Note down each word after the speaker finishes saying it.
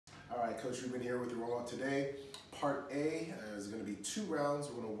right, Coach Ruben here with your warm-up today. Part A is going to be 2 rounds.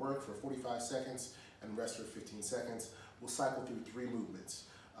 We're going to work for 45 seconds and rest for 15 seconds. We'll cycle through 3 movements.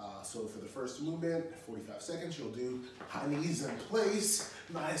 So for the first movement, 45 seconds, you'll do high knees in place,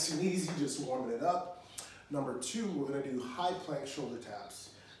 nice and easy, just warming it up. Number 2, we're going to do high plank shoulder taps.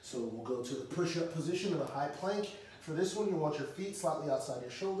 So we'll go to the push-up position of a high plank. For this one, you want your feet slightly outside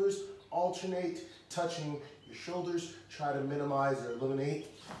your shoulders, alternate touching your shoulders. Try to minimize or eliminate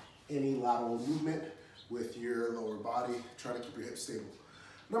any lateral movement with your lower body. Try to keep your hips stable.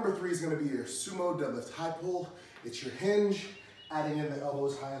 Number 3 is going to be your Sumo deadlift high pull. It's your hinge, adding in the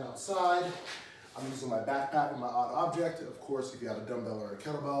elbows high and outside. I'm using my backpack and my odd object. Of course, if you have a dumbbell or a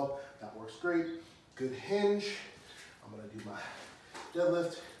kettlebell, that works great. Good hinge. I'm going to do my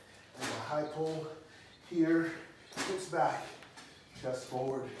deadlift and my high pull here. Hips back, chest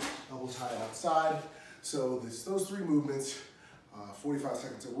forward, elbows high and outside. So those 3 movements, 45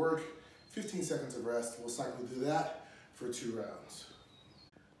 seconds of work, 15 seconds of rest. We'll cycle through that for 2 rounds.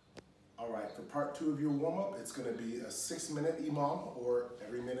 All right, for part 2 of your warm-up, it's going to be a 6-minute EMOM, or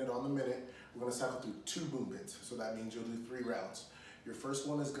every minute on the minute. We're going to cycle through 2 movements, so that means you'll do 3 rounds. Your first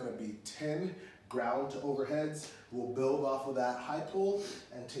one is going to be 10 ground to overheads. We'll build off of that high pull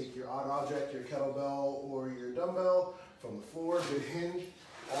and take your odd object, your kettlebell or your dumbbell from the floor, good hinge,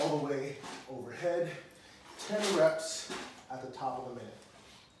 all the way overhead. 10 reps at the top of the minute.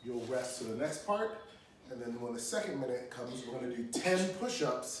 You'll rest to the next part, and then when the second minute comes, we're going to do 10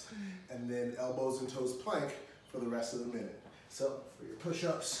 push-ups and then elbows and toes plank for the rest of the minute. So for your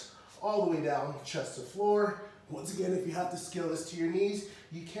push-ups, all the way down, chest to floor. Once again, if you have to scale this to your knees,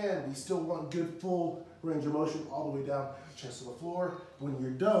 you can. We still want good full range of motion all the way down, chest to the floor. When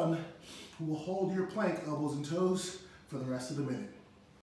you're done, we'll hold your plank, elbows and toes, for the rest of the minute.